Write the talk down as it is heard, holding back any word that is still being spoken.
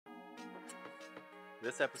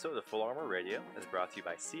This episode of Full Armor Radio is brought to you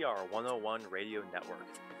by CR101 Radio Network.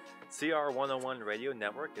 CR101 Radio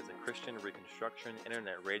Network is a Christian Reconstruction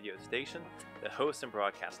internet radio station that hosts and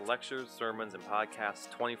broadcasts lectures, sermons, and podcasts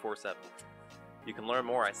 24/7. You can learn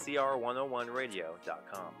more at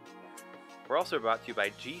cr101radio.com. We're also brought to you by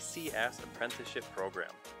GCS Apprenticeship Program,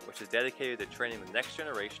 which is dedicated to training the next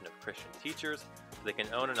generation of Christian teachers so they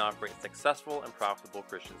can own and operate successful and profitable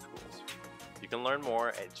Christian schools. You can learn more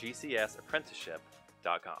at gcsapprenticeship.com.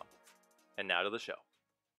 And now to the show.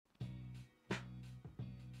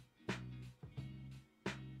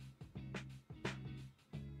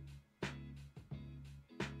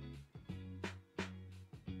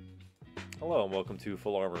 Hello and welcome to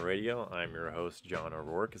Full Armor Radio. I'm your host, John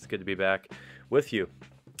O'Rourke. It's good to be back with you.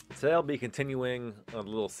 Today I'll be continuing a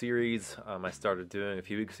little series I started doing a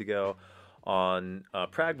few weeks ago on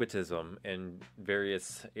pragmatism in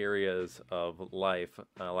various areas of life.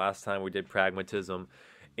 Last time we did pragmatism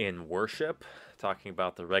in worship, talking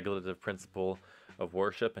about the regulative principle of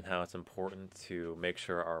worship and how it's important to make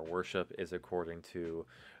sure our worship is according to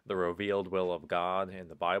the revealed will of God in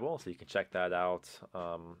the Bible. So you can check that out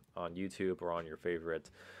on YouTube or on your favorite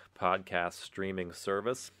podcast streaming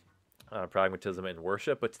service, Pragmatism in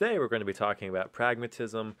Worship. But today we're going to be talking about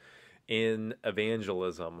pragmatism in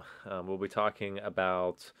evangelism. We'll be talking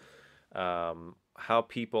about how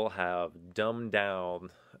people have dumbed down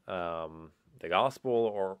the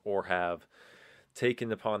gospel or have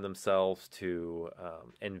taken upon themselves to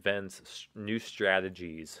invent new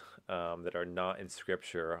strategies that are not in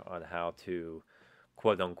Scripture on how to,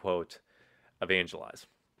 quote-unquote, evangelize.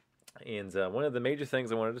 And one of the major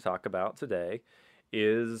things I wanted to talk about today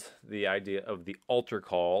is the idea of the altar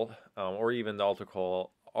call, or even the altar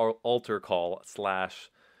call /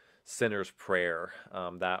 sinner's prayer,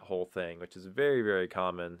 that whole thing, which is very, very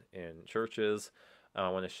common in churches. I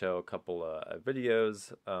want to show a couple of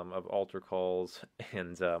videos of altar calls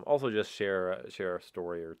and also just share a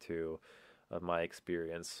story or two of my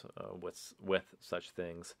experience with such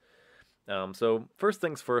things. So first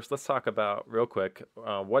things first, let's talk about real quick,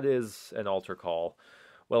 what is an altar call?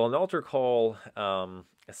 Well, an altar call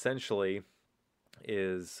essentially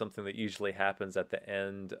is something that usually happens at the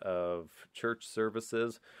end of church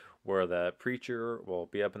services where the preacher will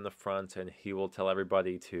be up in the front and he will tell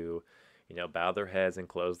everybody to bow their heads and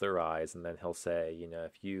close their eyes, and then he'll say,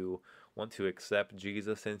 if you want to accept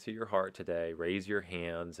Jesus into your heart today, raise your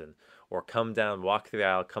hands or come down, walk the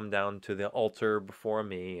aisle, come down to the altar before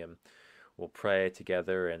me, and we'll pray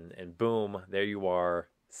together, and boom, there you are,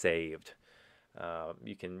 saved.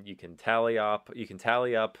 You can tally up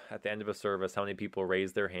at the end of a service how many people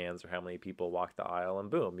raise their hands or how many people walk the aisle, and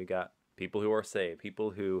boom, you got people who are saved,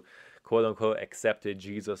 people who, quote-unquote, accepted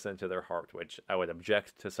Jesus into their heart, which I would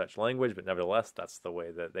object to such language, but nevertheless, that's the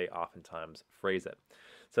way that they oftentimes phrase it.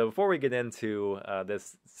 So before we get into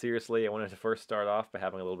this seriously, I wanted to first start off by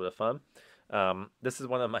having a little bit of fun. This is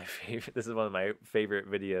one of my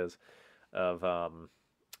favorite videos of an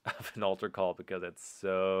altar call because it's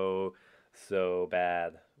so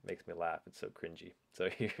bad. It makes me laugh. It's so cringy. So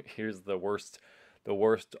here's the worst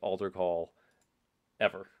altar call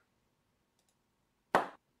ever.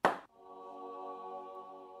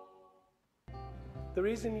 The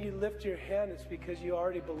reason you lift your hand is because you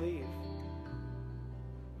already believe.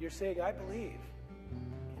 You're saying, I believe,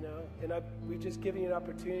 and we've just given you an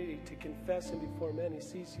opportunity to confess him before men. He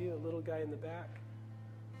sees you, a little guy in the back.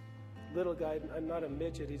 Little guy, I'm not a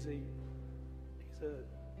midget, he's a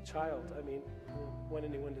child. I mean, I don't want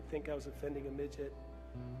anyone to think I was offending a midget.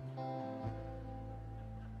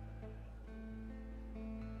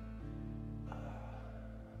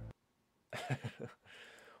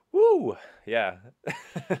 Woo! Yeah.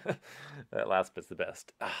 That last bit's the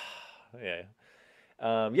best. Yeah.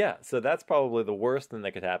 So that's probably the worst thing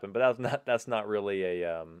that could happen, but that's not really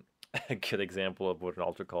a good example of what an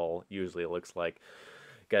altar call usually looks like.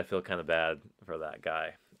 Gotta feel kind of bad for that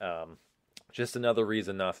guy. Just another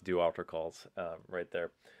reason not to do altar calls, right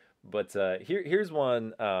there. But here's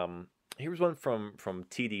one. Here's one from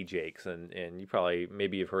T.D. Jakes, and you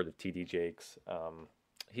maybe you've heard of T.D. Jakes.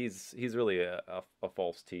 He's really a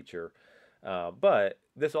false teacher, but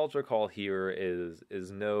this altar call here is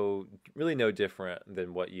really no different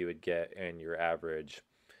than what you would get in your average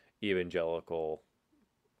evangelical,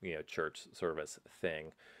 church service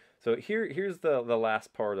thing. So here's the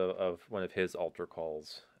last part of one of his altar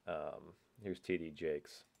calls. Here's T.D.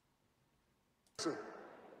 Jakes. Listen,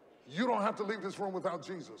 you don't have to leave this room without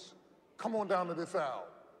Jesus. Come on down to this aisle.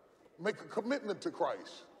 Make a commitment to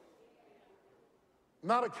Christ.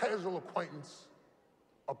 Not a casual acquaintance,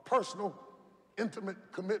 a personal, intimate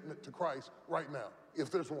commitment to Christ right now. If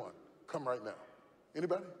there's one, come right now.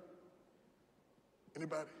 Anybody?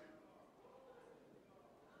 Anybody?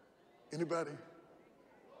 Anybody?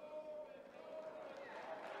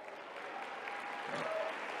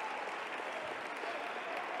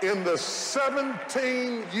 In the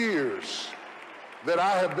 17 years that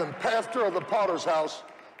I have been pastor of the Potter's House,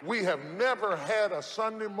 we have never had a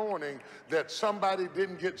Sunday morning that somebody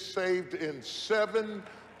didn't get saved in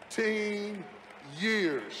 17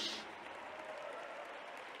 years.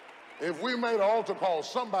 If we made an altar call,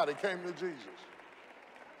 somebody came to Jesus.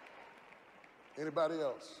 Anybody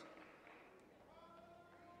else?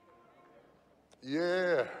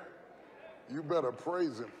 Yeah, you better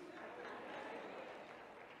praise him.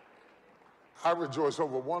 I rejoice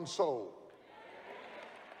over one soul.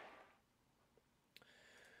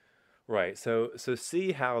 Right. So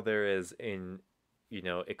see how there is in,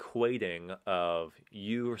 equating of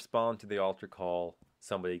you respond to the altar call,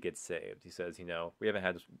 somebody gets saved. He says,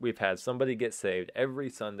 we've had somebody get saved every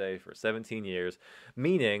Sunday for 17 years,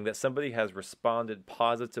 meaning that somebody has responded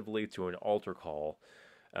positively to an altar call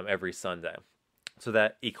every Sunday. So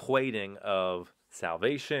that equating of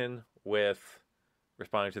salvation with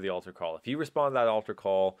responding to the altar call. If you respond to that altar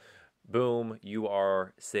call, boom, you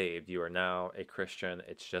are saved. You are now a Christian.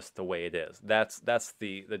 It's just the way it is. That's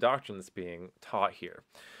the doctrine that's being taught here.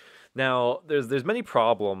 Now, there's many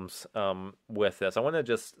problems with this. I want to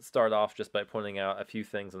just start off just by pointing out a few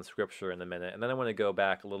things in Scripture in a minute, and then I want to go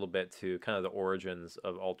back a little bit to kind of the origins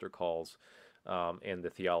of altar calls and the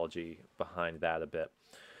theology behind that a bit.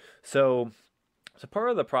 So part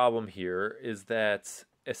of the problem here is that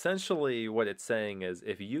essentially what it's saying is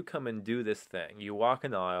if you come and do this thing, you walk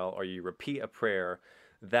an aisle or you repeat a prayer,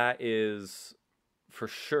 that is for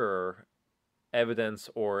sure evidence,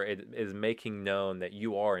 or it is making known that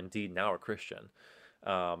you are indeed now a Christian,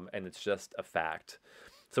 and it's just a fact.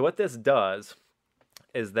 So what this does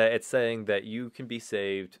is that it's saying that you can be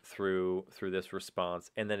saved through this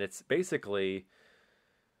response, and then it's basically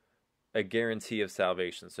a guarantee of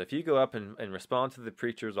salvation. So if you go up and respond to the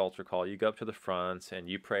preacher's altar call, you go up to the front and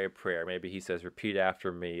you pray a prayer. Maybe he says, repeat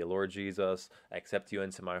after me, Lord Jesus, I accept you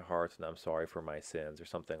into my heart and I'm sorry for my sins, or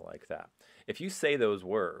something like that. If you say those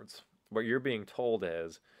words, what you're being told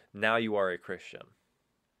is, now you are a Christian.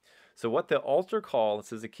 So what the altar call,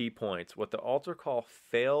 this is a key point, what the altar call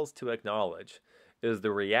fails to acknowledge is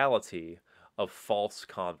the reality of false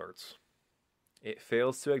converts. It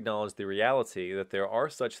fails to acknowledge the reality that there are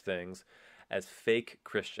such things as fake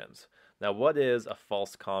Christians. Now, what is a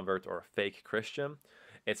false convert or a fake Christian?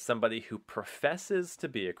 It's somebody who professes to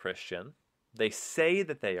be a Christian. They say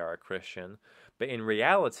that they are a Christian, but in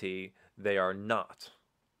reality, they are not.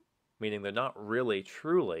 Meaning they're not really,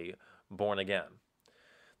 truly born again.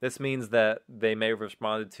 This means that they may have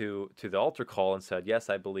responded to the altar call and said, yes,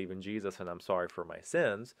 I believe in Jesus and I'm sorry for my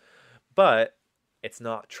sins, but it's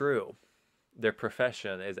not true. Their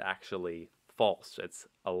profession is actually false. It's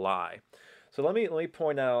a lie. So let me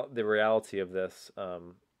point out the reality of this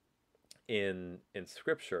in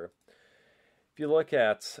Scripture. If you look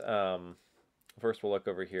at first, we'll look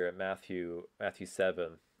over here at Matthew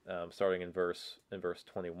 7, starting in verse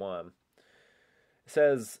 21. It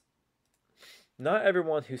says, "Not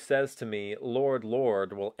everyone who says to me, 'Lord,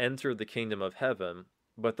 Lord,' will enter the kingdom of heaven,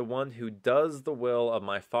 but the one who does the will of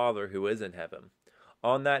my Father who is in heaven.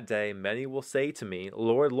 On that day, many will say to me,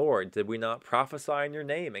 'Lord, Lord, did we not prophesy in your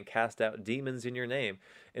name and cast out demons in your name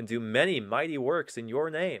and do many mighty works in your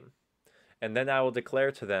name?' And then I will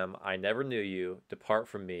declare to them, 'I never knew you. Depart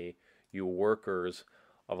from me, you workers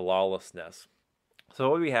of lawlessness.'" So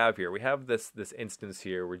what do we have here? We have this instance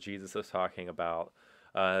here where Jesus is talking about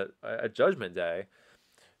a judgment day,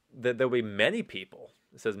 that there'll be many people.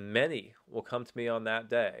 It says, many will come to me on that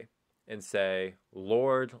day and say,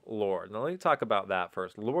 Lord, Lord. Now let me talk about that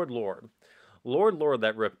first. Lord, Lord. Lord, Lord,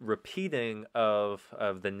 that repeating of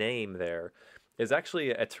the name there is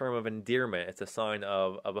actually a term of endearment. It's a sign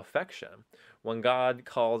of affection. When God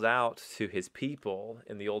calls out to his people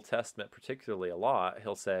in the Old Testament, particularly a lot,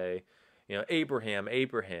 he'll say, Abraham,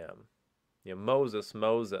 Abraham, Moses,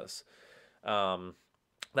 Moses,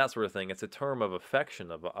 that sort of thing. It's a term of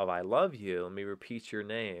affection, of I love you, let me repeat your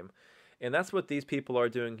name. And that's what these people are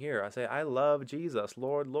doing here. I say, I love Jesus,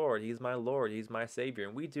 Lord, Lord, he's my Savior.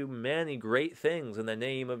 And we do many great things in the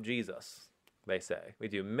name of Jesus, they say. We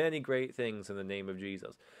do many great things in the name of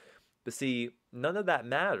Jesus. But see, none of that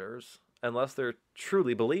matters unless they're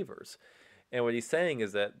truly believers. And what he's saying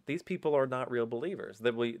is that these people are not real believers.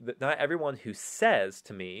 That not everyone who says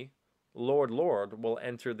to me, Lord, Lord, will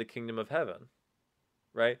enter the kingdom of heaven.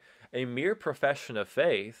 Right? A mere profession of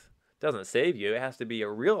faith doesn't save you. It has to be a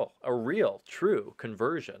real, true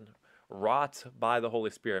conversion wrought by the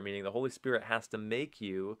Holy Spirit, meaning the Holy Spirit has to make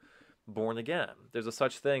you born again. There's a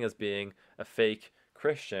such thing as being a fake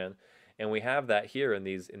Christian, and we have that here in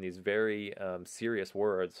these very serious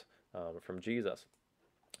words from Jesus.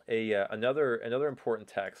 Another important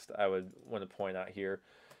text I would want to point out here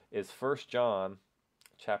is 1 John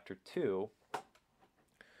chapter 2.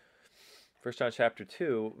 1 John chapter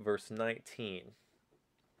 2, verse 19.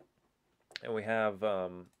 And we have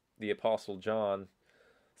the Apostle John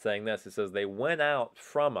saying this. It says, "They went out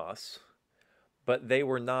from us, but they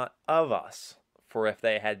were not of us. For if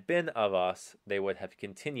they had been of us, they would have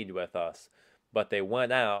continued with us. But they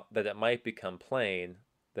went out that it might become plain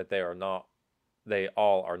that they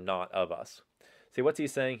all are not of us." See, what's he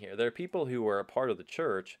saying here? There are people who were a part of the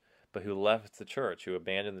church, but who left the church, who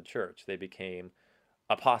abandoned the church. They became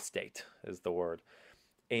apostate, is the word.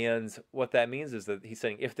 And what that means is that he's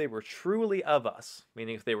saying if they were truly of us,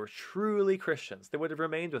 meaning if they were truly Christians, they would have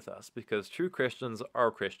remained with us, because true Christians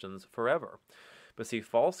are Christians forever. But see,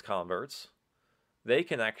 false converts, they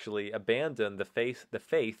can actually abandon the faith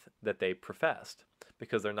that they professed,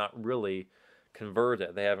 because they're not really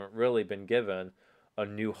converted. They haven't really been given a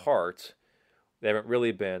new heart. They haven't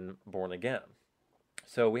really been born again.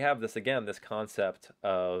 So we have this concept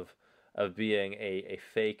of being a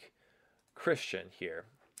fake Christian here.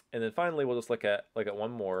 And then finally, we'll just look at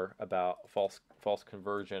one more about false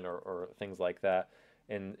conversion or things like that.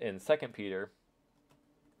 In 2 Peter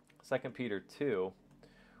 2,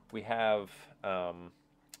 we have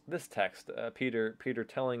this text. Peter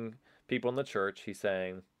telling people in the church, he's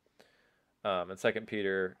saying in 2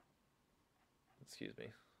 Peter,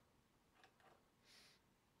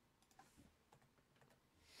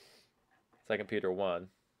 2 Peter 1,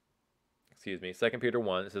 2 Peter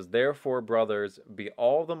 1, it says, "Therefore, brothers, be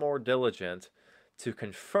all the more diligent to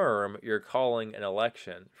confirm your calling and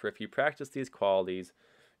election, for if you practice these qualities,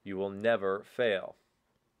 you will never fail."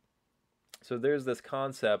 So there's this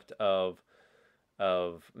concept of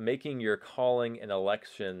making your calling and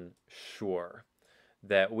election sure,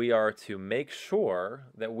 that we are to make sure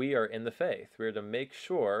that we are in the faith. We are to make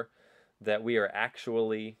sure that we are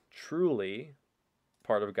actually, truly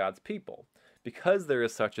part of God's people. Because there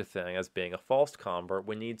is such a thing as being a false convert,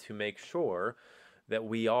 we need to make sure that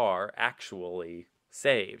we are actually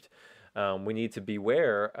saved. We need to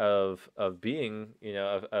beware of being,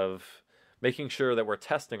 of making sure that we're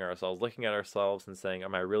testing ourselves, looking at ourselves and saying,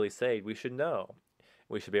 "Am I really saved?" We should know.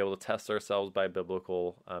 We should be able to test ourselves by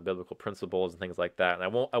biblical principles and things like that. And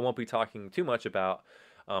I won't be talking too much about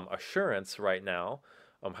assurance right now,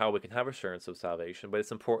 how we can have assurance of salvation, but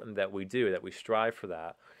it's important that we strive for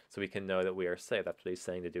that, so we can know that we are saved. That's what he's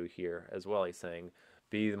saying to do here as well. He's saying,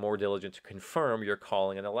 be more diligent to confirm your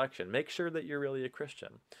calling and election. Make sure that you're really a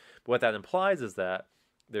Christian. But what that implies is that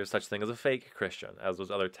there's such thing as a fake Christian, as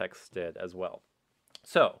those other texts did as well.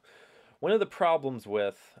 So, one of the problems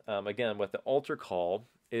with the altar call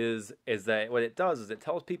is that what it does is it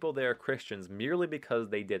tells people they are Christians merely because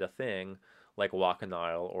they did a thing like walk an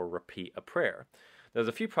aisle or repeat a prayer. There's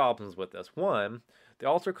a few problems with this. One, the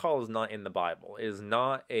altar call is not in the Bible. It is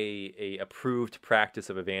not a approved practice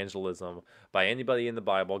of evangelism by anybody in the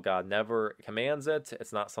Bible. God never commands it.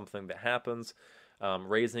 It's not something that happens.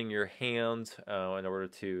 Raising your hand in order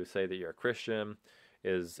to say that you're a Christian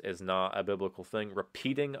is not a biblical thing.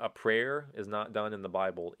 Repeating a prayer is not done in the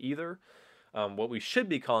Bible either. What we should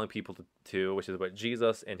be calling people to, which is what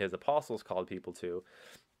Jesus and his apostles called people to,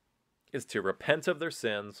 is to repent of their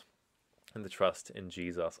sins and to trust in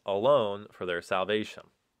Jesus alone for their salvation.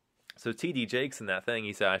 So T.D. Jakes in that thing,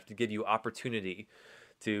 he said, I have to give you opportunity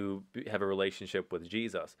to have a relationship with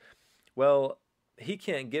Jesus. Well, he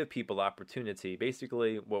can't give people opportunity.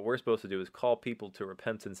 Basically, what we're supposed to do is call people to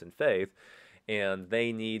repentance and faith, and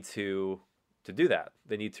they need to do that.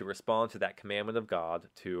 They need to respond to that commandment of God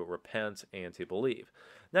to repent and to believe.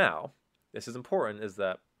 Now, this is important, is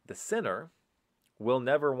that the sinner will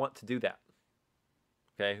never want to do that.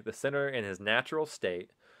 Okay, the sinner in his natural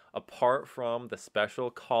state, apart from the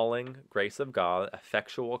special calling grace of God,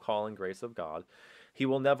 effectual calling grace of God, he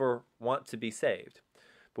will never want to be saved.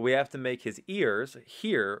 But we have to make his ears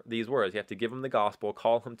hear these words. You have to give him the gospel,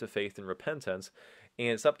 call him to faith and repentance, and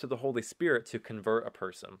it's up to the Holy Spirit to convert a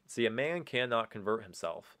person. See, a man cannot convert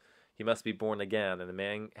himself. He must be born again, and the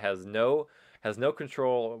man has no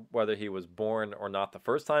control whether he was born or not the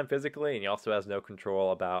first time physically, and he also has no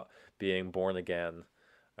control about being born again,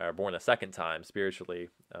 or born a second time, spiritually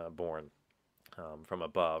born from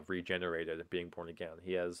above, regenerated, being born again.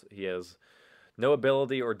 He has no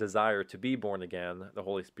ability or desire to be born again. The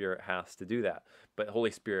Holy Spirit has to do that. But the Holy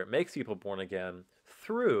Spirit makes people born again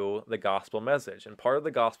through the gospel message. And part of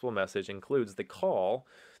the gospel message includes the call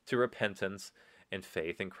to repentance and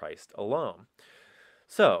faith in Christ alone.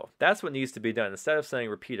 So that's what needs to be done. Instead of saying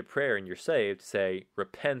repeat a prayer and you're saved, say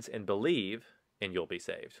repent and believe and you'll be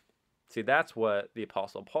saved. See, that's what the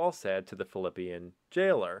Apostle Paul said to the Philippian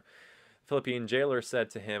jailer. The Philippian jailer said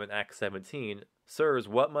to him in Acts 17, "Sirs,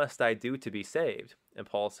 what must I do to be saved?" And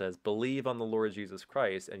Paul says, "Believe on the Lord Jesus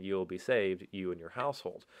Christ and you will be saved, you and your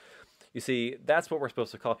household." You see, that's what we're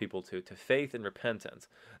supposed to call people to faith and repentance.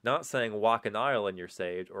 Not saying walk an aisle and you're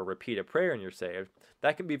saved or repeat a prayer and you're saved.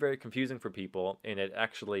 That can be very confusing for people, and it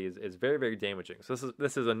actually is very, very damaging. So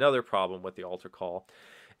this is another problem with the altar call,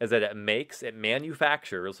 is that it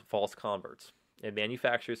manufactures false converts. It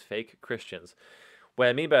manufactures fake Christians. What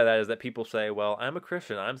I mean by that is that people say, well, I'm a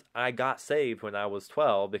Christian. I got saved when I was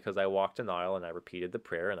 12 because I walked an aisle and I repeated the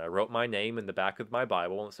prayer and I wrote my name in the back of my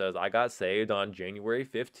Bible and it says I got saved on January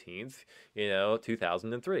 15th,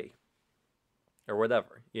 2003 or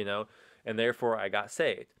whatever, and therefore I got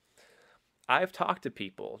saved. I've talked to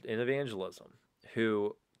people in evangelism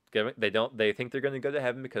who they think they're going to go to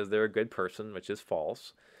heaven because they're a good person, which is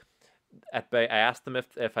false. I asked them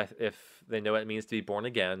if they know what it means to be born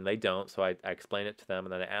again. They don't, so I explain it to them,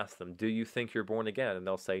 and then I ask them, do you think you're born again? And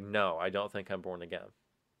they'll say, no, I don't think I'm born again.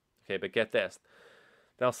 Okay, but get this.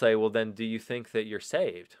 They'll say, well, then do you think that you're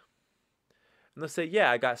saved? And they'll say,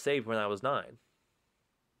 yeah, I got saved when I was 9.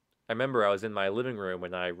 I remember I was in my living room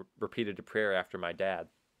when I repeated a prayer after my dad.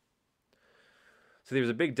 So there's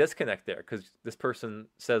a big disconnect there, because this person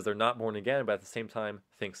says they're not born again, but at the same time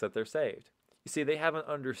thinks that they're saved. You see, they haven't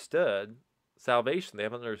understood salvation. They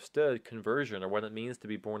haven't understood conversion or what it means to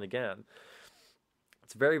be born again.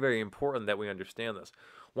 It's very, very important that we understand this.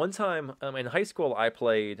 One time in high school, I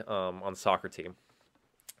played on the soccer team,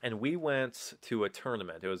 and we went to a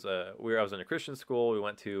tournament. I was in a Christian school. We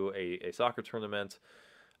went to a soccer tournament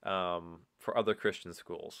for other Christian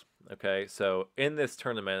schools. Okay, so in this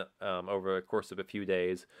tournament, over the course of a few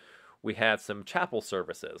days, we had some chapel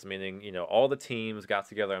services, meaning, all the teams got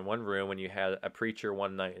together in one room and you had a preacher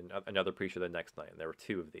one night and another preacher the next night. And there were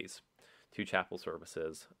 2 of these, 2 chapel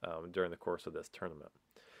services during the course of this tournament.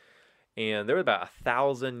 And there were about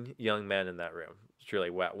 1,000 young men in that room. It's really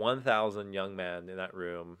wet. 1,000 young men in that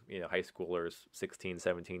room, high schoolers, 16,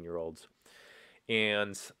 17-year-olds.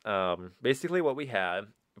 And basically what we had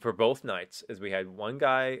for both nights is we had one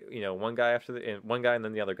guy and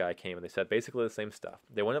then the other guy came, and they said basically the same stuff.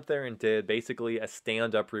 They went up there and did basically a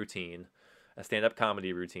stand-up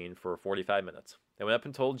comedy routine for 45 minutes. They went up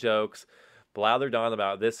and told jokes, blathered on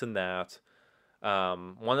about this and that.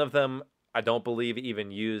 One of them, I don't believe, even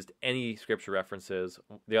used any scripture references.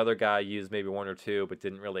 The other guy used maybe 1 or 2, but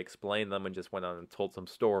didn't really explain them and just went on and told some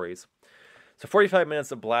stories. So 45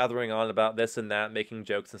 minutes of blathering on about this and that, making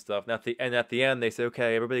jokes and stuff. And at the end, they say,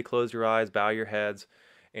 okay, everybody close your eyes, bow your heads,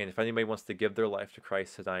 and if anybody wants to give their life to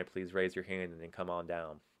Christ tonight, please raise your hand and then come on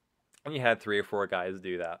down. And you had 3 or 4 guys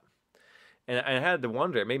do that. And I had to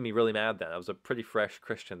wonder, it made me really mad then. I was a pretty fresh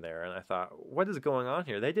Christian there, and I thought, what is going on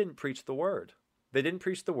here? They didn't preach the word. They didn't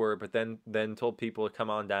preach the word, but then told people to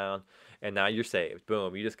come on down, and now you're saved.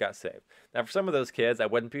 Boom, you just got saved. Now, for some of those kids, I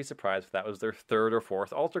wouldn't be surprised if that was their 3rd or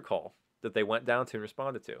 4th altar call that they went down to and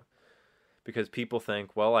responded to. Because people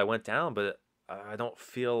think, well, I went down, but I don't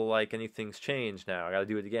feel like anything's changed now. I got to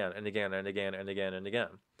do it again and again and again and again and again.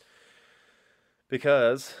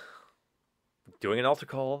 Because doing an altar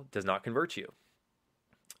call does not convert you.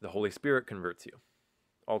 The Holy Spirit converts you.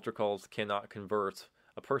 Altar calls cannot convert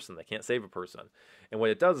a person. They can't save a person. And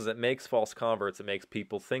what it does is it makes false converts. It makes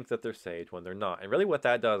people think that they're saved when they're not. And really what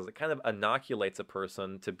that does is it kind of inoculates a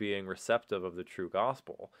person to being receptive of the true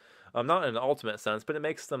gospel. Not in an ultimate sense, but it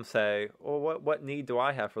makes them say, well, what need do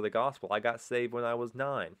I have for the gospel? I got saved when I was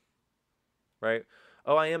 9. Right?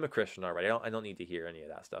 Oh, I am a Christian already. I don't need to hear any of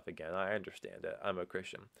that stuff again. I understand it. I'm a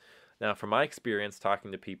Christian. Now, from my experience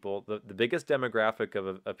talking to people, the biggest demographic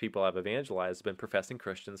of people I've evangelized has been professing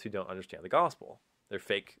Christians who don't understand the gospel. They're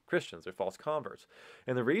fake Christians. They're false converts.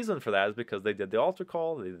 And the reason for that is because they did the altar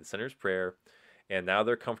call, they did the sinner's prayer, and now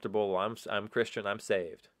they're comfortable. Well, I'm Christian, I'm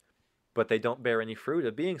saved. But they don't bear any fruit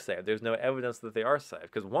of being saved. There's no evidence that they are saved.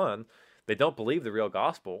 Because one, they don't believe the real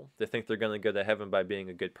gospel. They think they're going to go to heaven by being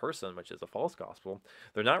a good person, which is a false gospel.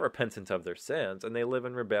 They're not repentant of their sins, and they live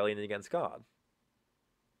in rebellion against God.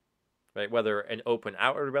 Right? Whether an open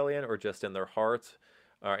outward rebellion or just in their heart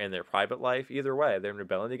or in their private life, either way, they're in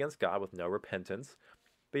rebellion against God with no repentance.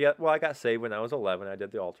 But yet, well, I got saved when I was 11. I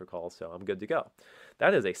did the altar call, so I'm good to go.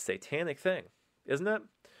 That is a satanic thing, isn't it?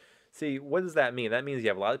 See, what does that mean? That means you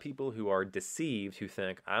have a lot of people who are deceived, who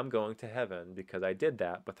think, I'm going to heaven because I did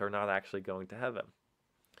that, but they're not actually going to heaven.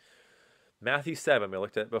 Matthew 7, we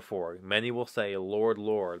looked at it before. Many will say, Lord,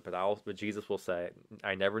 Lord, but Jesus will say,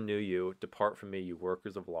 I never knew you. Depart from me, you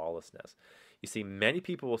workers of lawlessness. You see, many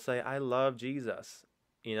people will say, I love Jesus.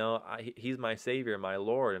 You know, he's my Savior, my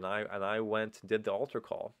Lord, and I went and did the altar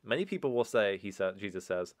call. Many people will say, Jesus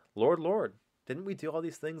says, Lord, Lord, didn't we do all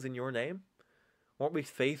these things in your name? Weren't we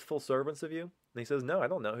faithful servants of you? And he says, no, I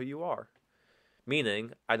don't know who you are.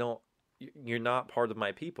 Meaning, you're not part of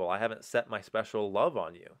my people. I haven't set my special love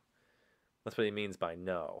on you. That's what he means by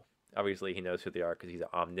no. Obviously, he knows who they are because he's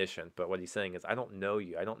omniscient. But what he's saying is, I don't know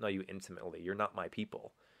you. I don't know you intimately. You're not my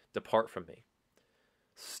people. Depart from me.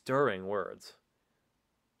 Stirring words.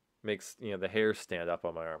 Makes the hairs stand up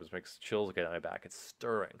on my arms. Makes chills get on my back. It's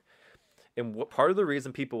stirring. And what part of the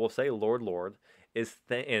reason people will say, Lord, Lord, is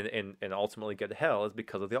and ultimately get to hell is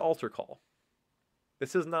because of the altar call.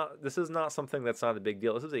 This is not something that's not a big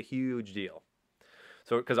deal. This is a huge deal.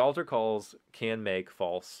 So, because altar calls can make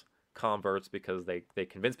false converts because they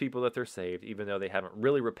convince people that they're saved, even though they haven't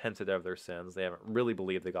really repented of their sins. They haven't really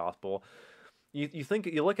believed the gospel. You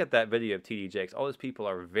look at that video of T.D. Jakes, all those people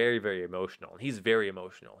are very, very emotional. He's very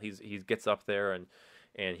emotional. He gets up there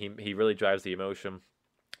and he really drives the emotion.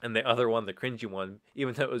 And the other one, the cringy one,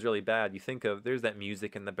 even though it was really bad, you think of, there's that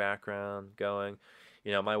music in the background going.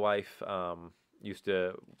 My wife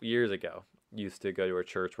years ago used to go to a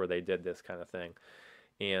church where they did this kind of thing.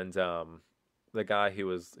 And the guy who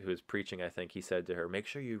was preaching, I think, he said to her, make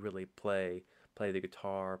sure you really play the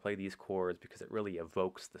guitar, play these chords, because it really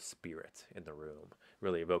evokes the Spirit in the room,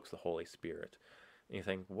 really evokes the Holy Spirit. And you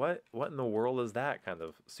think, what in the world is that kind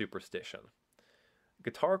of superstition?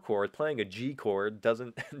 Guitar chord, playing a G chord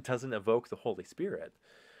doesn't evoke the Holy Spirit.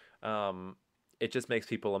 It just makes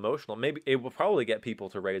people emotional. Maybe it will probably get people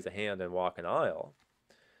to raise a hand and walk an aisle.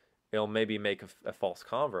 It'll maybe make a false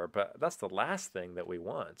convert, but that's the last thing that we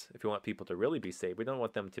want. If we want people to really be saved, we don't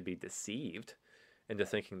want them to be deceived into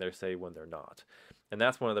thinking they're saved when they're not. And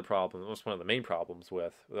that's one of the problems. That's one of the main problems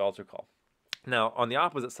with the altar call. Now, on the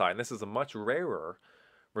opposite side, and this is a much rarer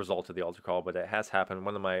result of the altar call, but it has happened.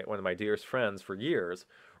 One of my dearest friends for years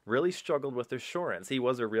really struggled with assurance. He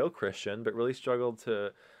was a real Christian, but really struggled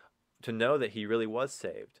to know that he really was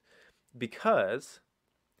saved because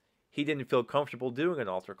he didn't feel comfortable doing an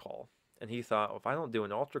altar call. And he thought, well, if I don't do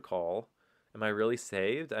an altar call, am I really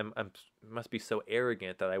saved? I must be so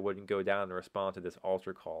arrogant that I wouldn't go down and respond to this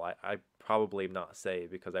altar call. I probably am not saved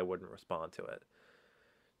because I wouldn't respond to it.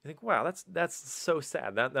 You think, wow, that's so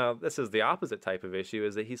sad. Now, this is the opposite type of issue,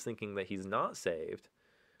 is that he's thinking that he's not saved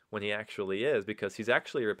when he actually is, because he's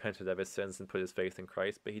actually repented of his sins and put his faith in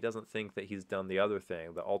Christ, but he doesn't think that he's done the other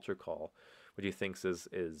thing, the altar call, which he thinks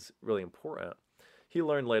is really important. He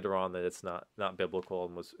learned later on that it's not biblical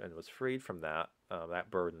and was freed from that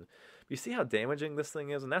burden. But you see how damaging this thing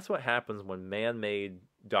is? And that's what happens when man-made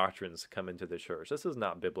doctrines come into the church. This is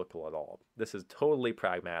not biblical at all. This is totally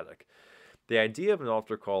pragmatic. The idea of an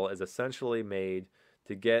altar call is essentially made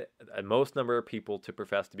to get the most number of people to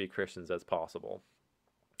profess to be Christians as possible.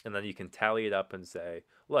 And then you can tally it up and say,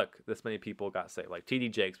 look, this many people got saved. Like T.D.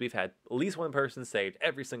 Jakes, we've had at least one person saved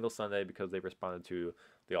every single Sunday because they responded to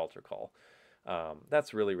the altar call.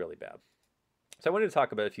 That's really, really bad. So I wanted to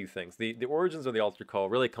talk about a few things. The origins of the altar call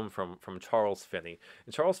really come from Charles Finney.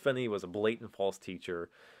 And Charles Finney was a blatant false teacher,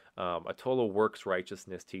 a total works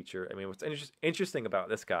righteousness teacher. I mean, what's interesting about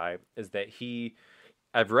this guy is that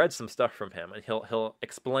I've read some stuff from him, and he'll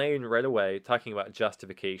explain right away, talking about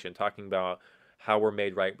justification, talking about how we're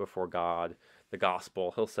made right before God, the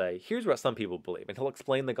gospel. He'll say, here's what some people believe, and he'll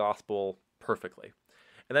explain the gospel perfectly.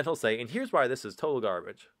 And then he'll say, and here's why this is total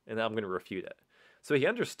garbage, and I'm going to refute it. So he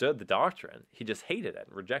understood the doctrine, he just hated it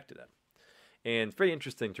and rejected it. And it's very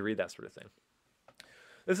interesting to read that sort of thing.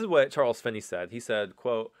 This is what Charles Finney said. He said,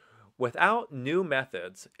 quote, without new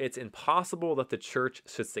methods, it's impossible that the church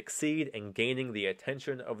should succeed in gaining the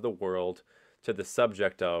attention of the world to the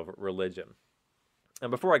subject of religion. And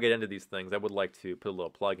before I get into these things, I would like to put a little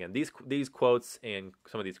plug in. These quotes and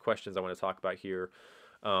some of these questions I want to talk about here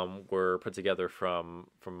were put together from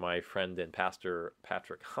my friend and pastor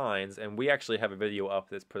Patrick Hines, and we actually have a video up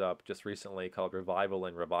that's put up just recently called Revival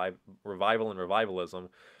and Revivalism,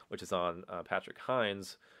 which is on Patrick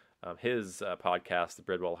Hines, his podcast, the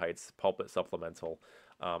Bridwell Heights Pulpit Supplemental.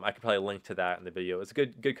 I could probably link to that in the video. It's a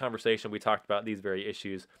good conversation. We talked about these very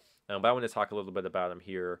issues, but I want to talk a little bit about them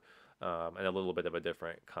here. And a little bit of a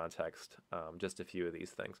different context, just a few of these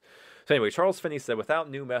things. So anyway, Charles Finney said, without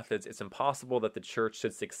new methods, it's impossible that the church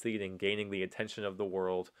should succeed in gaining the attention of the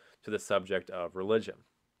world to the subject of religion.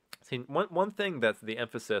 See, one thing that's the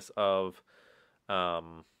emphasis of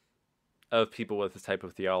people with this type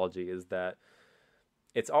of theology is that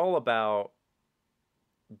it's all about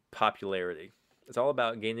popularity. It's all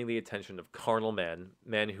about gaining the attention of carnal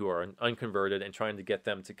men who are unconverted, and trying to get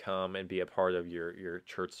them to come and be a part of your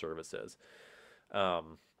church services.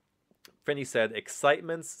 Finney said,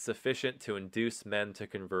 "Excitement's sufficient to induce men to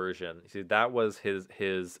conversion." See, that was his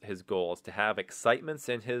goal, is to have excitements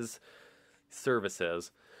in his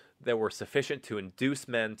services that were sufficient to induce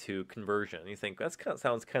men to conversion. And you think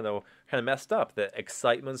sounds kind of messed up, that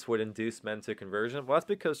excitements would induce men to conversion. Well, that's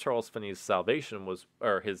because Charles Finney's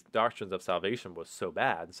his doctrines of salvation was so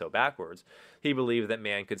bad, so backwards. He believed that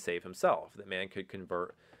man could save himself, that man could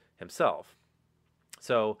convert himself.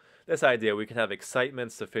 So this idea, we can have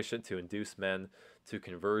excitement sufficient to induce men to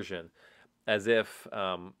conversion, as if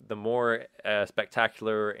the more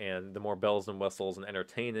spectacular and the more bells and whistles and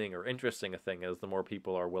entertaining or interesting a thing is, the more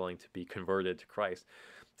people are willing to be converted to Christ.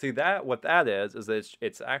 See, what that is that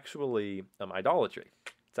it's actually idolatry.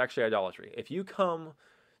 It's actually idolatry. If you come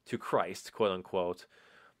to Christ, quote unquote,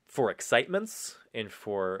 for excitements and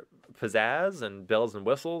for pizzazz and bells and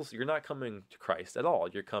whistles, you're not coming to Christ at all.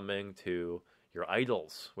 You're coming to your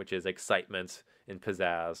idols, which is excitement and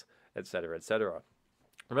pizzazz, etc., etc.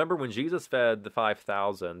 Remember when Jesus fed the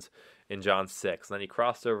 5,000 in John 6, and then he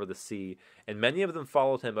crossed over the sea, and many of them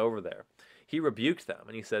followed him over there. He rebuked them,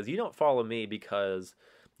 and he says, "You don't follow me because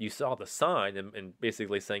you saw the sign," and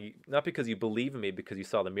basically saying, not because you believe in me, because you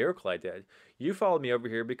saw the miracle I did. You followed me over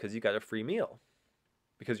here because you got a free meal,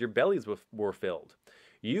 because your bellies were filled.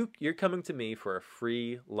 You're coming to me for a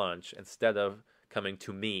free lunch instead of coming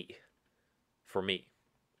to me for me,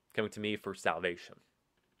 coming to me for salvation.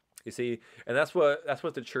 You see, and that's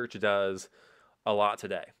what the church does a lot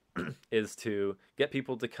today, is to get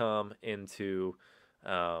people to come into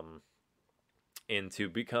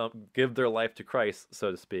give their life to Christ,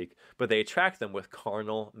 so to speak, but they attract them with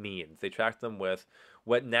carnal means. They attract them with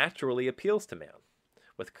what naturally appeals to man,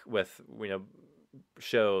 with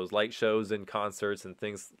shows, light shows and concerts and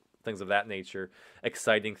things of that nature,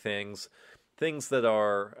 exciting things that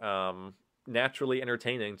are naturally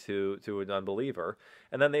entertaining to an unbeliever,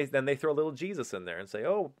 and then they throw a little Jesus in there and say,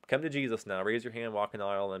 "Oh, come to Jesus now, raise your hand, walk an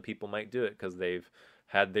aisle," and people might do it because they've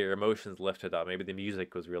had their emotions lifted up. Maybe the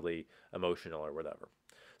music was really emotional or whatever.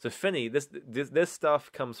 So Finney, this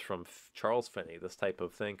stuff comes from Charles Finney. This type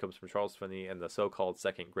of thing comes from Charles Finney and the so-called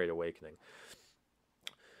Second Great Awakening.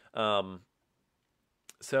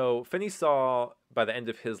 So Finney saw by the end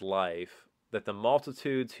of his life that the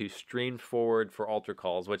multitudes who streamed forward for altar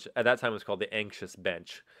calls, which at that time was called the anxious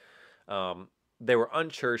bench, they were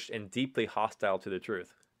unchurched and deeply hostile to the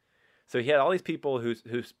truth. So he had all these people who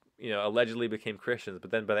allegedly became Christians,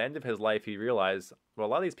 but then by the end of his life, he realized, well, a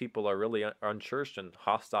lot of these people are really unchurched and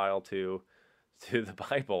hostile to the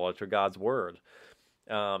Bible or to God's word.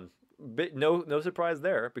 But no surprise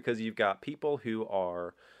there, because you've got people who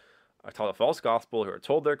are taught a false gospel, who are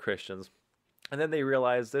told they're Christians, and then they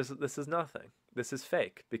realize this is nothing. This is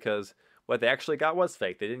fake, because what they actually got was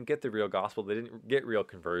fake. They didn't get the real gospel. They didn't get real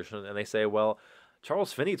conversion. And they say, well,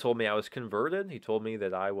 Charles Finney told me I was converted. He told me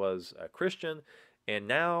that I was a Christian, and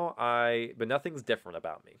but nothing's different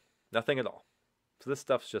about me. Nothing at all. So this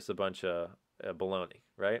stuff's just a bunch of baloney,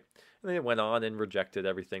 right? And they went on and rejected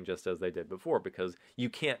everything just as they did before, because you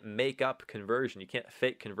can't make up conversion. You can't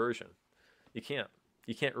fake conversion. You can't.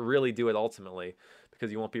 You can't really do it ultimately,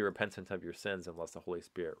 because you won't be repentant of your sins unless the Holy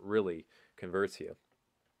Spirit really converts you.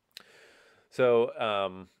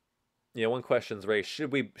 So, one question's raised: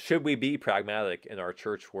 should we be pragmatic in our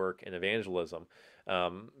church work and evangelism?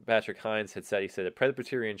 Patrick Hines had said, a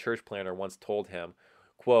Presbyterian church planter once told him,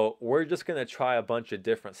 quote, "We're just going to try a bunch of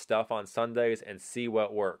different stuff on Sundays and see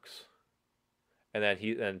what works." And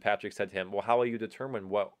then Patrick said to him, "Well, how will you determine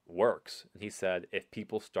what works?" And he said, "If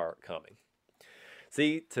people start coming."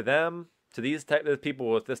 See, to these type of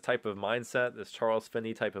people with this type of mindset, this Charles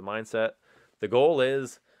Finney type of mindset, the goal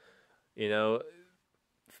is,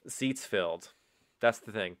 seats filled. That's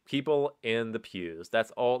the thing. People in the pews.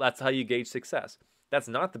 That's all. That's how you gauge success. That's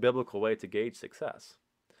not the biblical way to gauge success.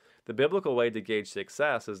 The biblical way to gauge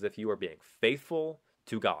success is if you are being faithful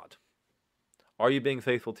to God. Are you being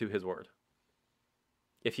faithful to His Word?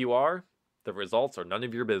 If you are, the results are none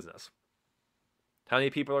of your business. How many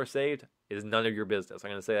people are saved is none of your business.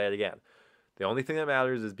 I'm going to say that again. The only thing that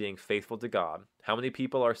matters is being faithful to God. How many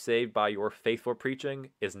people are saved by your faithful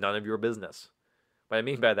preaching is none of your business. What I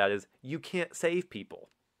mean by that is you can't save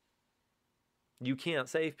people. You can't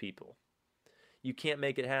save people. You can't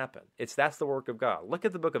make it happen. That's the work of God. Look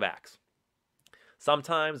at the book of Acts.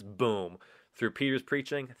 Sometimes, boom, through Peter's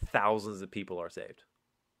preaching, thousands of people are saved.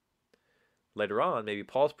 Later on, maybe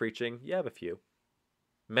Paul's preaching, you have a few.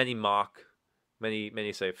 Many mock.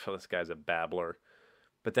 Many say, oh, this guy's a babbler.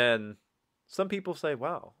 But then Some people say,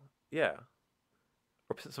 wow, yeah.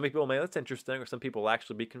 Or some people may, that's interesting, or some people will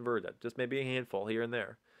actually be converted. Just maybe a handful here and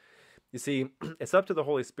there. You see, it's up to the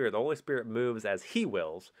Holy Spirit. The Holy Spirit moves as He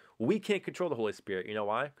wills. We can't control the Holy Spirit. You know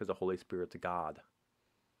why? Because the Holy Spirit's God.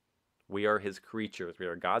 We are His creatures. We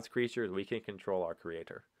are God's creatures. We can control our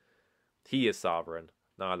Creator. He is sovereign,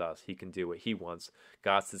 not us. He can do what He wants.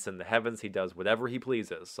 God sits in the heavens. He does whatever He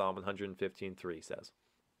pleases. Psalm 115:3 says.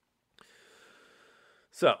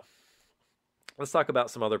 So, let's talk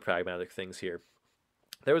about some other pragmatic things here.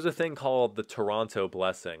 There was a thing called the Toronto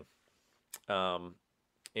Blessing.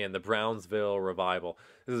 In the Brownsville Revival.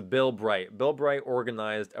 This is Bill Bright. Bill Bright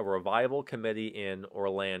organized a revival committee in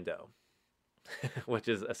Orlando, which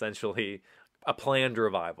is essentially a planned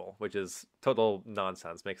revival, which is total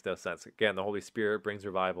nonsense, makes no sense. Again, the Holy Spirit brings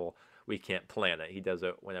revival. We can't plan it. He does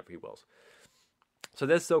it whenever He wills. So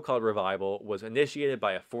this so-called revival was initiated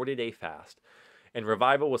by a 40-day fast, and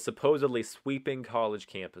revival was supposedly sweeping college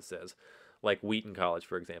campuses, like Wheaton College,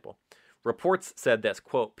 for example. Reports said this,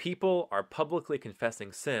 quote, people are publicly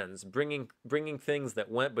confessing sins, bringing things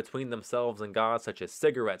that went between themselves and God, such as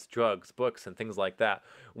cigarettes, drugs, books, and things like that.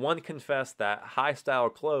 One confessed that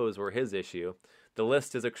high-style clothes were his issue. The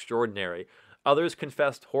list is extraordinary. Others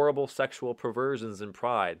confessed horrible sexual perversions and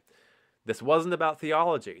pride. This wasn't about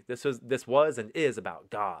theology. This was and is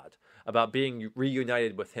about God, about being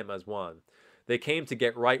reunited with Him as one. They came to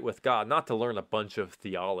get right with God, not to learn a bunch of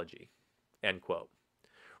theology, end quote.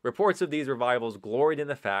 Reports of these revivals gloried in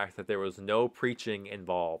the fact that there was no preaching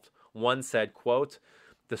involved. One said, quote,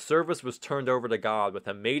 the service was turned over to God with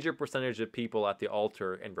a major percentage of people at the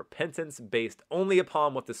altar in repentance based only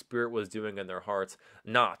upon what the Spirit was doing in their hearts,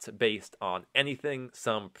 not based on anything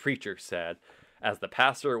some preacher said, as the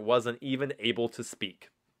pastor wasn't even able to speak.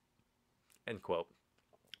 End quote.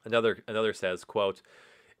 Another says, quote,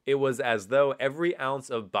 it was as though every ounce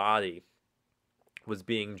of body was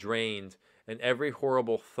being drained, and every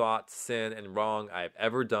horrible thought, sin, and wrong I've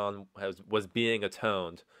ever done was being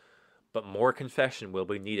atoned, but more confession will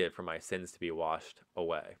be needed for my sins to be washed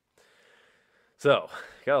away. So,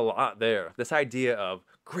 got a lot there. This idea of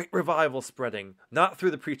great revival spreading, not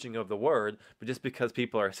through the preaching of the word, but just because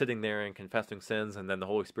people are sitting there and confessing sins, and then the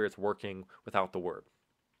Holy Spirit's working without the word.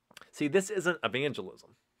 See, this isn't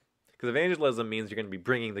evangelism. Because evangelism means you're going to be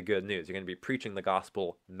bringing the good news. You're going to be preaching the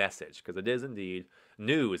gospel message, because it is indeed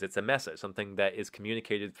news. It's a message, something that is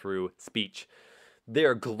communicated through speech.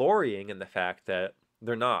 They're glorying in the fact that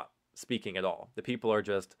they're not speaking at all. The people are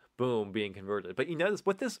just, boom, being converted. But you notice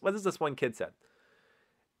what does this one kid said?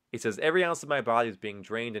 He says, every ounce of my body is being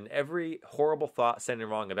drained, and every horrible thought, sin, and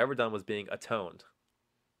wrong I've ever done was being atoned.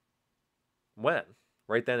 When?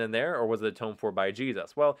 Right then and there? Or was it atoned for by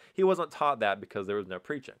Jesus? Well, he wasn't taught that because there was no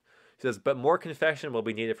preaching. He says, but more confession will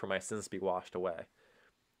be needed for my sins to be washed away.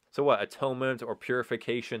 So what, atonement or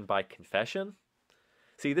purification by confession?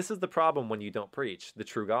 See, this is the problem when you don't preach the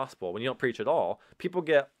true gospel. When you don't preach at all, people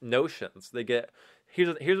get notions. They get,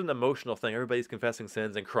 here's an emotional thing. Everybody's confessing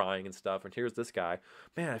sins and crying and stuff. And here's this guy,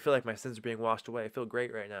 man, I feel like my sins are being washed away. I feel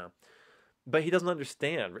great right now. But he doesn't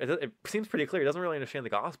understand. It seems pretty clear. He doesn't really understand the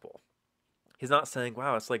gospel. He's not saying,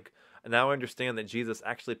 wow, it's like, now I understand that Jesus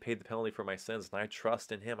actually paid the penalty for my sins, and I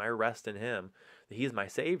trust in Him. I rest in Him, that He's my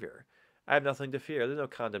Savior. I have nothing to fear. There's no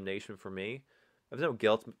condemnation for me. There's no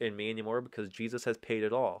guilt in me anymore because Jesus has paid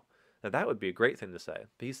it all. Now, that would be a great thing to say.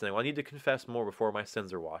 But he's saying, well, I need to confess more before my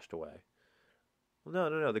sins are washed away. Well,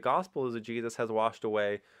 no. The gospel is that Jesus has washed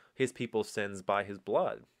away His people's sins by His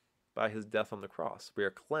blood, by His death on the cross. We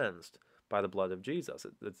are cleansed by the blood of Jesus,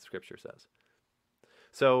 the Scripture says.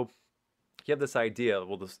 So, you have this idea,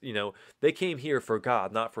 well, they came here for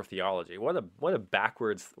God, not for theology. What a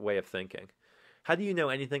backwards way of thinking. How do you know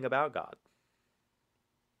anything about God?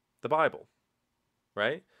 The Bible,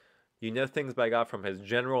 right? You know things by God from His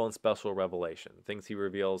general and special revelation, things He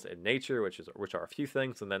reveals in nature, which are a few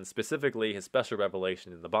things, and then specifically His special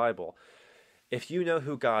revelation in the Bible. If you know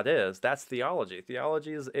who God is, that's theology.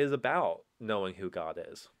 Theology is about knowing who God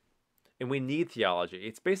is. And we need theology.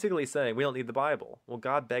 It's basically saying we don't need the Bible. Well,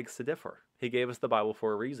 God begs to differ. He gave us the Bible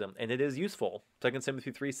for a reason, and it is useful. 2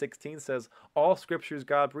 Timothy 3:16 says, all Scripture is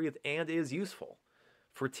God-breathed and is useful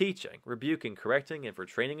for teaching, rebuking, correcting, and for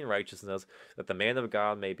training in righteousness, that the man of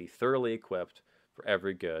God may be thoroughly equipped for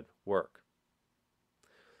every good work.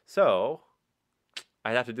 So,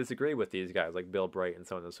 I'd have to disagree with these guys like Bill Bright and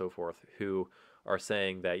so on and so forth, who are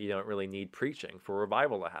saying that you don't really need preaching for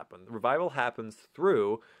revival to happen. Revival happens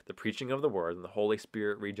through the preaching of the word, and the Holy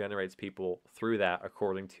Spirit regenerates people through that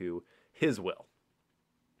according to His will.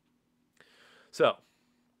 So,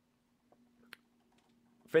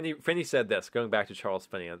 Finney said this, going back to Charles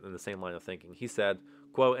Finney in the same line of thinking. He said,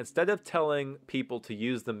 quote, "Instead of telling people to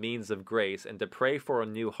use the means of grace and to pray for a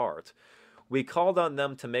new heart, we called on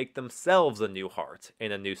them to make themselves a new heart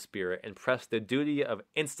and a new spirit and press the duty of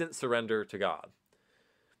instant surrender to God."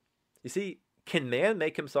 You see, can man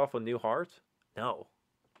make himself a new heart? No.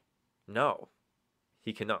 No,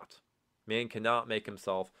 he cannot. Man cannot make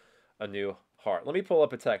himself a new heart. Let me pull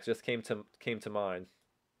up a text. Just came to mind.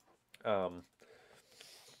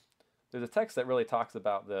 There's a text that really talks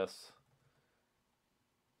about this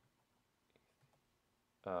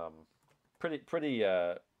pretty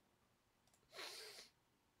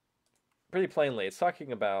plainly. It's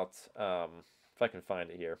talking about, if I can find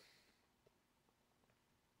it here.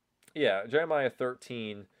 Yeah, Jeremiah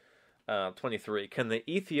 13, 23. "Can the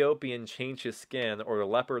Ethiopian change his skin or the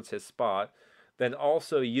leopard's his spot? Then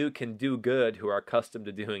also you can do good who are accustomed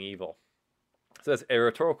to doing evil." So that's a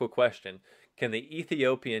rhetorical question. Can the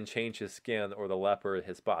Ethiopian change his skin or the leopard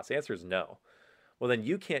his spots? The answer is no. Well, then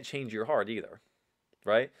you can't change your heart either,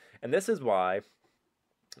 right? And this is why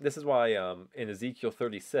in Ezekiel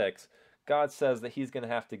 36, God says that he's going to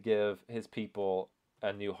have to give his people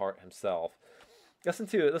a new heart himself. Listen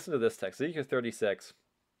to this text, Ezekiel 36,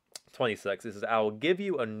 26. It says, "I will give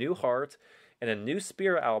you a new heart, and a new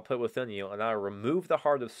spirit I will put within you, and I will remove the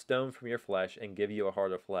heart of stone from your flesh and give you a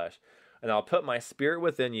heart of flesh. And I'll put my spirit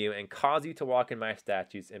within you and cause you to walk in my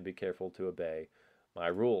statutes and be careful to obey my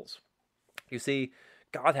rules." You see,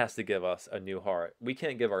 God has to give us a new heart. We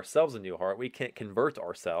can't give ourselves a new heart. We can't convert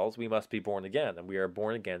ourselves. We must be born again, and we are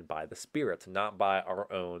born again by the Spirit, not by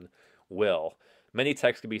our own will. Many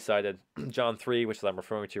texts could be cited. John 3, which I'm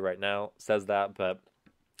referring to right now, says that, but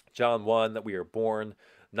John 1, that we are born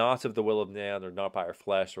not of the will of man, or not by our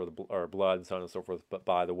flesh or our blood, and so on and so forth, but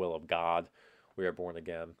by the will of God. We are born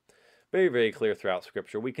again. Very, very clear throughout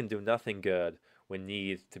Scripture. We can do nothing good. We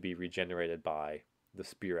need to be regenerated by the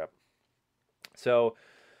Spirit. So,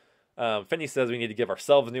 Finney says we need to give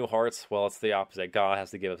ourselves new hearts. Well, it's the opposite. God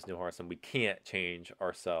has to give us new hearts, and we can't change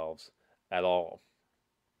ourselves at all.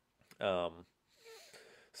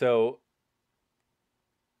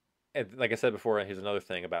 And like I said before, here's another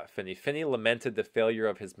thing about Finney. Finney lamented the failure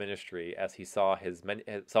of his ministry as he saw his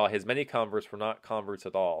many converts were not converts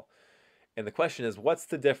at all. And the question is, what's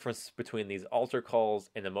the difference between these altar calls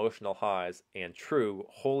and emotional highs and true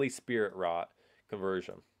Holy Spirit wrought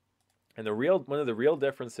conversion? And one of the real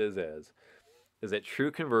differences is that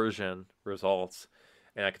true conversion results,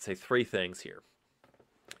 and I could say three things here.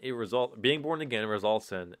 Being born again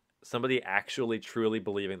results in somebody actually truly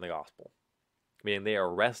believing the gospel, meaning they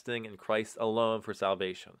are resting in Christ alone for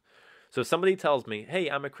salvation. So if somebody tells me, "Hey,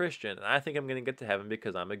 I'm a Christian, and I think I'm going to get to heaven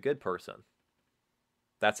because I'm a good person,"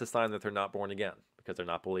 that's a sign that they're not born again, because they're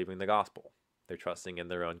not believing the gospel. They're trusting in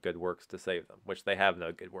their own good works to save them, which they have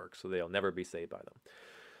no good works, so they'll never be saved by them.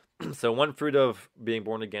 So one fruit of being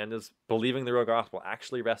born again is believing the real gospel,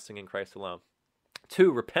 actually resting in Christ alone.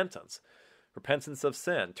 2, repentance. Repentance of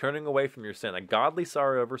sin, turning away from your sin, a godly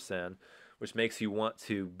sorrow over sin, which makes you want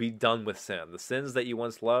to be done with sin. The sins that you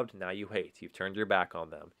once loved, now you hate. You've turned your back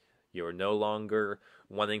on them. You are no longer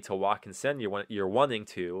wanting to walk in sin. You're wanting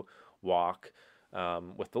to walk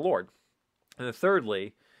with the Lord. And then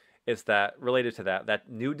thirdly, is that related to that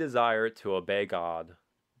new desire to obey God,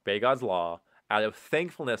 obey God's law, out of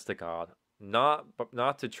thankfulness to God, not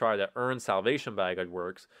to try to earn salvation by good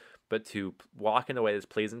works, but to walk in a way that's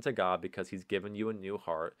pleasing to God because he's given you a new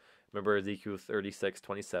heart. Remember Ezekiel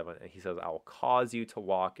 36:27, and he says, "I will cause you to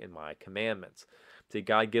walk in my commandments." See,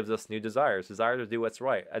 God gives us new desires, desire to do what's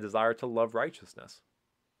right, a desire to love righteousness.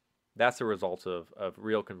 That's a result of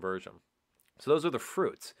real conversion. So those are the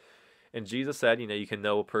fruits. And Jesus said, you can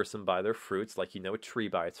know a person by their fruits, like you know a tree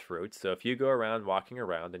by its fruits. So if you go around walking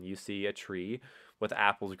around and you see a tree with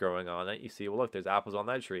apples growing on it, you see, well, look, there's apples on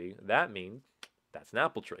that tree. That means that's an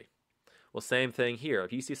apple tree. Well, same thing here.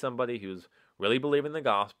 If you see somebody who's really believing the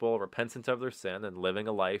gospel, repentant of their sin, and living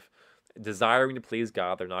a life desiring to please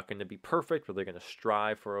God, they're not going to be perfect, but they're going to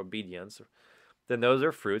strive for obedience, then those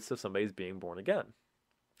are fruits of somebody's being born again.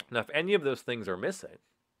 Now, if any of those things are missing,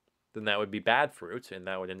 then that would be bad fruit, and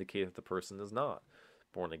that would indicate that the person is not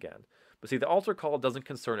born again. But see, the altar call doesn't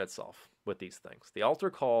concern itself with these things. The altar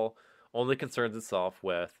call only concerns itself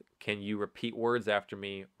with, can you repeat words after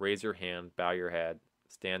me, raise your hand, bow your head,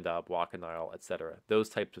 stand up, walk an aisle, etc. Those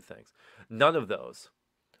types of things. None of those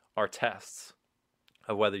are tests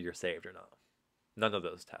of whether you're saved or not. None of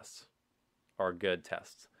those tests are good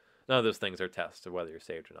tests. None of those things are tests of whether you're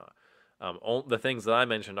saved or not. The things that I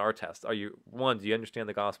mentioned are tests. Do you understand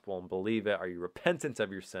the gospel and believe it? Are you repentant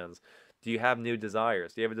of your sins? Do you have new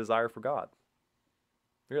desires? Do you have a desire for God?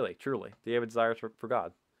 Really, truly. Do you have a desire for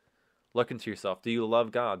God? Look into yourself. Do you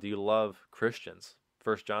love God? Do you love Christians?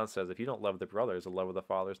 1 John says, if you don't love the brothers, the love of the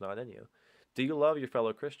Father is not in you. Do you love your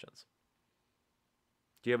fellow Christians?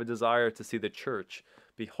 Do you have a desire to see the church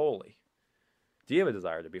be holy? Do you have a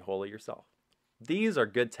desire to be holy yourself? These are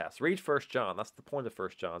good tests. Read 1 John. That's the point of 1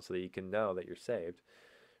 John, so that you can know that you're saved.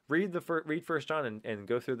 Read 1 John and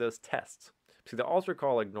go through those tests. See, the altar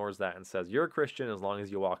call ignores that and says, you're a Christian as long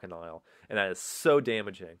as you walk an aisle. And that is so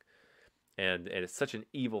damaging. And it's such an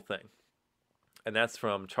evil thing. And that's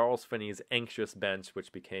from Charles Finney's Anxious Bench,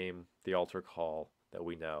 which became the altar call that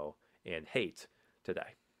we know and hate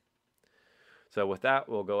today. So with that,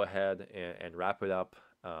 we'll go ahead and wrap it up.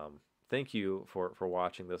 Thank you for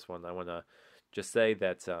watching this one. I want to just say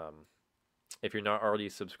that if you're not already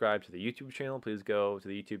subscribed to the YouTube channel, please go to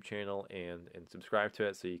the YouTube channel and subscribe to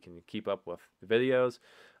it so you can keep up with the videos.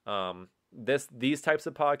 These types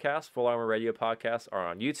of podcasts, Full Armor Radio podcasts, are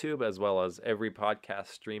on YouTube, as well as every podcast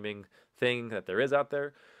streaming thing that there is out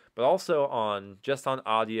there, but also just on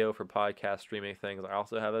audio for podcast streaming things. I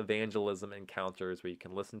also have Evangelism encounters where you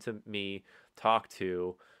can listen to me talk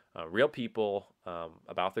to real people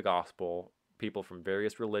about the gospel, people from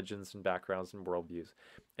various religions and backgrounds and worldviews,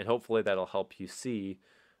 and hopefully that'll help you see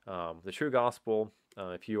the true gospel.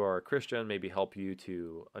 If you are a Christian, maybe help you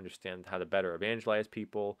to understand how to better evangelize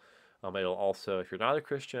people. It'll also, if you're not a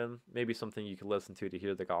Christian, maybe something you can listen to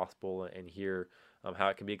hear the gospel and hear how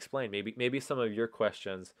it can be explained. Maybe some of your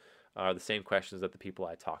questions are the same questions that the people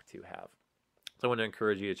I talk to have. So I want to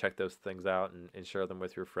encourage you to check those things out and share them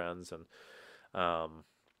with your friends, and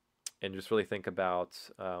just really think about,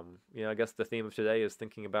 I guess the theme of today is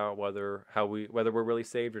thinking about whether we're really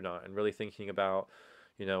saved or not, and really thinking about,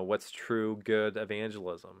 what's true, good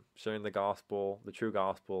evangelism, sharing the gospel, the true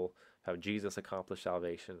gospel, how Jesus accomplished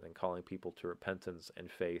salvation, and calling people to repentance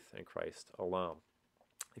and faith in Christ alone.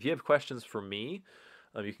 If you have questions for me,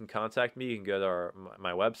 you can contact me. You can go to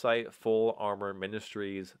my website,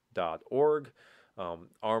 fullarmorministries.org.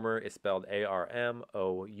 Armor is spelled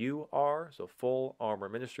ARMOUR, so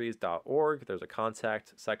fullarmorministries.org. There's a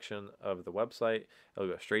contact section of the website. It'll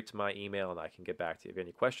go straight to my email, and I can get back to you. If you have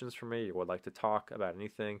any questions for me or would like to talk about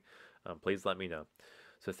anything, please let me know.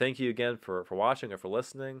 So thank you again for watching or for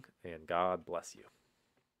listening, and God bless you.